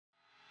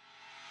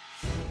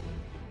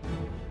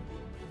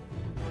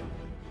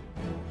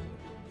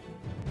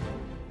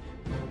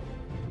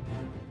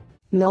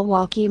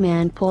Milwaukee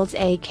man pulls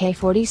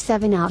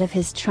AK-47 out of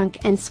his trunk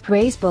and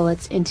sprays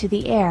bullets into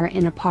the air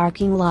in a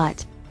parking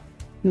lot.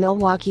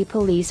 Milwaukee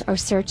police are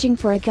searching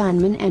for a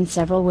gunman and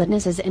several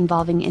witnesses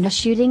involving in a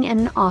shooting in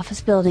an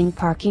office building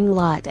parking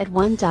lot at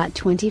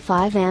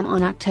 1:25 am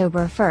on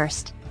October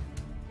 1st.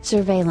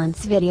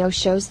 Surveillance video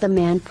shows the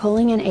man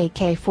pulling an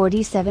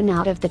AK-47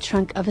 out of the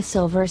trunk of a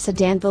silver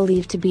sedan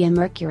believed to be a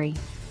Mercury.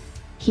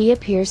 He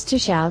appears to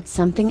shout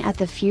something at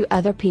the few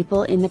other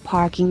people in the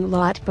parking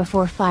lot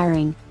before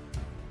firing.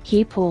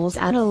 He pulls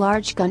out a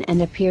large gun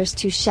and appears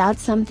to shout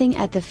something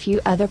at the few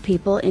other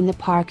people in the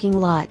parking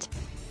lot.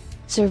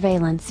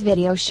 Surveillance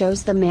video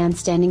shows the man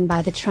standing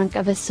by the trunk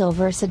of a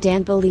silver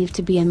sedan believed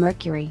to be a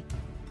Mercury.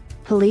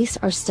 Police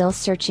are still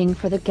searching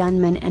for the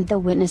gunman and the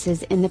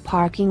witnesses in the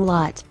parking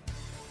lot.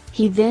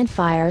 He then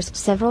fires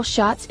several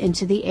shots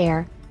into the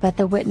air, but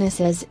the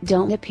witnesses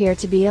don't appear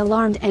to be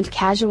alarmed and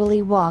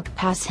casually walk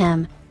past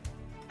him.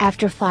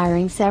 After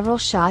firing several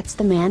shots,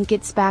 the man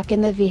gets back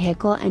in the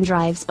vehicle and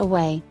drives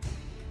away.